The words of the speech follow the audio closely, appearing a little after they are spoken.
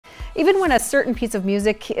Even when a certain piece of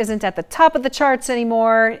music isn't at the top of the charts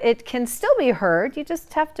anymore, it can still be heard. You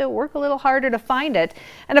just have to work a little harder to find it.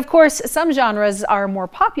 And of course, some genres are more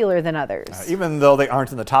popular than others. Even though they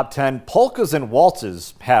aren't in the top 10, polkas and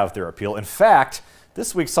waltzes have their appeal. In fact,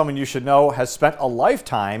 this week, someone you should know has spent a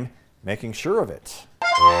lifetime making sure of it.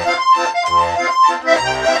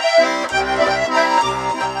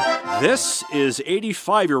 This is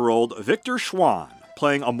 85-year-old Victor Schwahn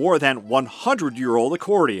playing a more than 100-year-old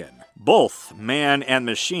accordion. Both man and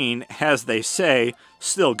machine, as they say,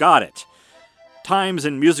 still got it. Times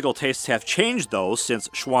and musical tastes have changed, though, since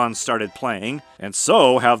Schwahn started playing, and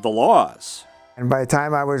so have the laws. And by the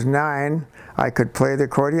time I was 9, I could play the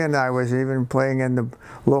accordion. I was even playing in the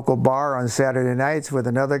local bar on Saturday nights with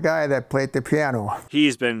another guy that played the piano.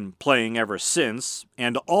 He's been playing ever since,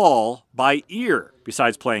 and all by ear.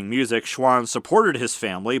 Besides playing music, Schwahn supported his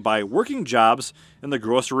family by working jobs in the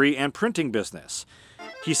grocery and printing business.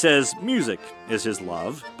 He says music is his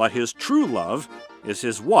love, but his true love is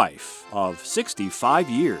his wife of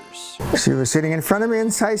 65 years. She was sitting in front of me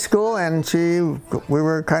in high school, and we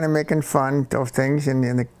were kind of making fun of things in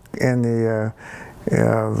the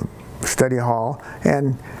study hall,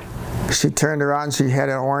 and she turned around, she had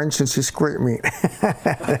an orange, and she squirted me.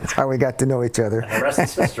 That's how we got to know each other. And the rest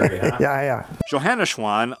is history, huh? Yeah. Johanna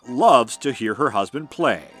Schwahn loves to hear her husband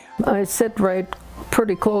play. I sit right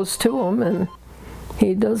pretty close to him, and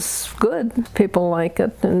he does good. People like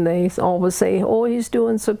it, and they always say, oh, he's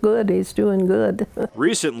doing so good, he's doing good.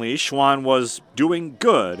 Recently, Schwahn was doing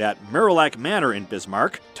good at Marillac Manor in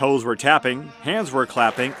Bismarck. Toes were tapping, hands were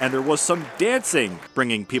clapping, and there was some dancing,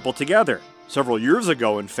 bringing people together. Several years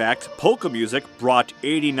ago, in fact, polka music brought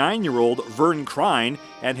 89-year-old Vern Krein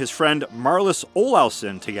and his friend Marlis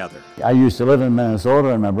Olausen together. I used to live in Minnesota,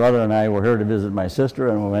 and my brother and I were here to visit my sister,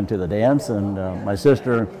 and we went to the dance, and my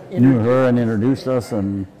sister knew her and introduced us,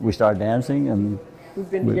 and we started dancing, and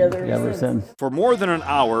we've been together ever since. For more than an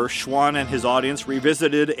hour, Schwahn and his audience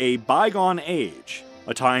revisited a bygone age,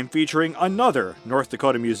 a time featuring another North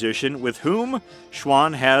Dakota musician with whom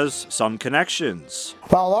Schwahn has some connections.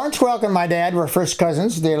 Well, Lawrence Welk and my dad were first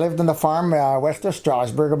cousins. They lived on the farm west of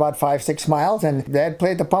Strasburg, about 5-6 miles, and Dad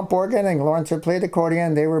played the pump organ and Lawrence had played the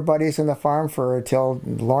accordion. They were buddies in the farm until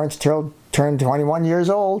Lawrence turned 21 years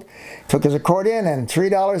old, took his accordion and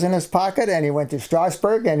 $3 in his pocket, and he went to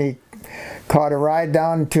Strasburg, and he caught a ride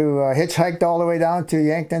down to, hitchhiked all the way down to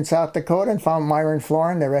Yankton, South Dakota, and found Myron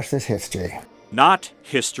Florin. The rest is history. Not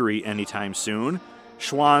history anytime soon.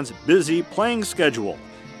 Schwann's busy playing schedule,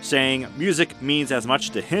 saying music means as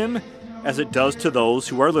much to him as it does to those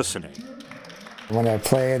who are listening. When I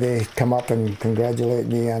play, they come up and congratulate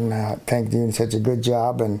me on thank you, such a good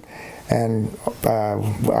job, and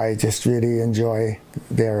I just really enjoy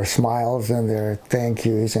their smiles and their thank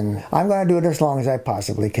yous, and I'm going to do it as long as I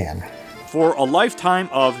possibly can. For a lifetime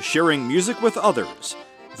of sharing music with others,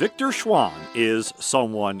 Victor Schwahn is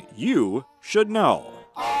someone you should know.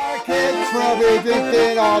 Our kids will be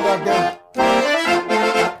drinking all the good.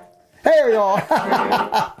 There we go.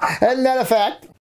 Isn't that a fact?